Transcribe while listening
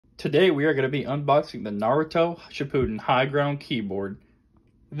Today we are going to be unboxing the Naruto Shippuden Highground keyboard.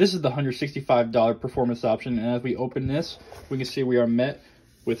 This is the $165 performance option, and as we open this, we can see we are met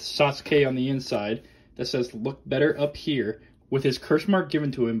with Sasuke on the inside that says "Look better up here," with his curse mark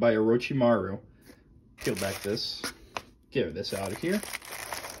given to him by Orochimaru. Peel back this, get this out of here.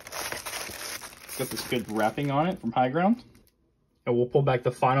 Got this good wrapping on it from Highground. And we'll pull back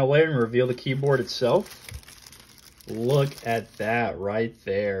the final layer and reveal the keyboard itself. Look at that right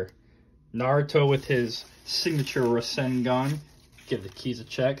there. Naruto with his signature Rasengan. Give the keys a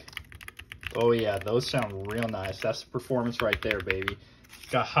check. Oh yeah, those sound real nice. That's the performance right there, baby.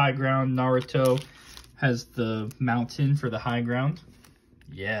 Got Highground. Naruto has the mountain for the Highground.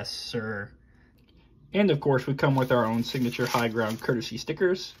 Yes, sir. And of course, we come with our own signature Highground courtesy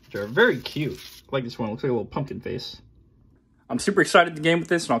stickers, which are very cute. I like this one. It looks like a little pumpkin face. I'm super excited to game with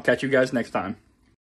this, and I'll catch you guys next time.